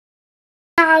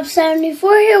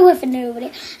Bob74 here with a new video.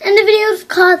 And the video is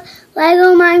called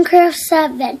Lego Minecraft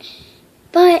 7.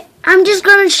 But I'm just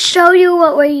going to show you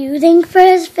what we're using for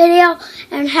this video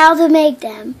and how to make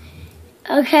them.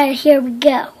 Okay, here we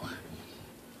go.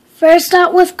 First,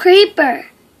 start with Creeper.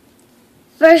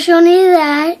 First, you'll need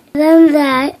that, then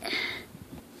that,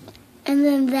 and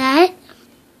then that,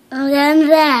 and then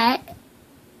that,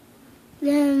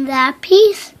 then that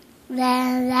piece,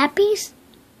 then that piece.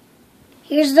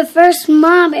 Here's the first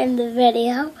mob in the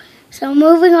video. So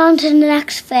moving on to the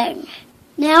next thing.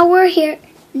 Now we're here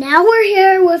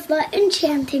with the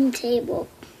enchanting table.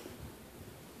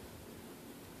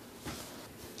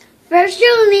 First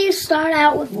you'll need to start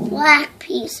out with black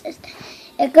pieces.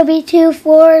 It could be 2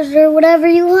 4s or whatever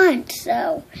you want.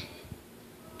 So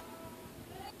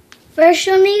first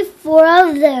you'll need 4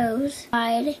 of those.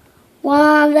 One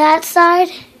on that side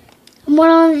and one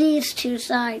on these 2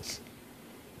 sides.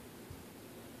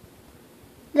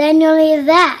 Then you'll need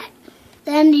that.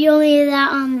 Then you'll need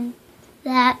that on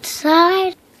that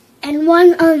side and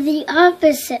one on the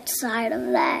opposite side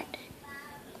of that.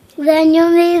 Then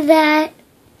you'll need that.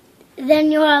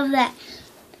 Then you'll have that.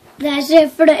 That's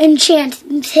it for the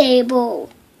enchanting table.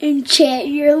 Enchant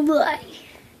your life.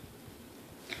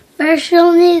 First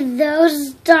you'll need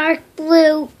those dark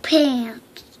blue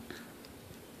pants.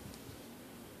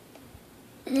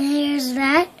 There's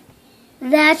that.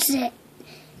 That's it.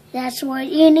 That's what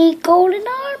you need, golden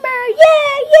armor.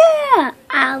 Yeah,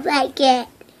 I like it.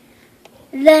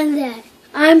 Then that.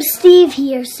 I'm Steve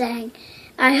here saying,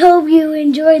 I hope you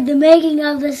enjoyed the making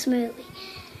of this movie.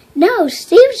 No,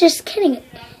 Steve's just kidding.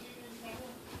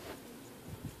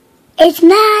 It's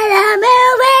not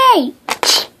a movie.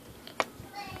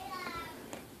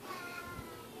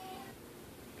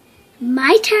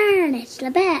 My turn. It's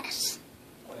the best.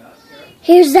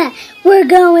 Here's that. We're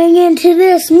going into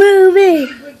this movie.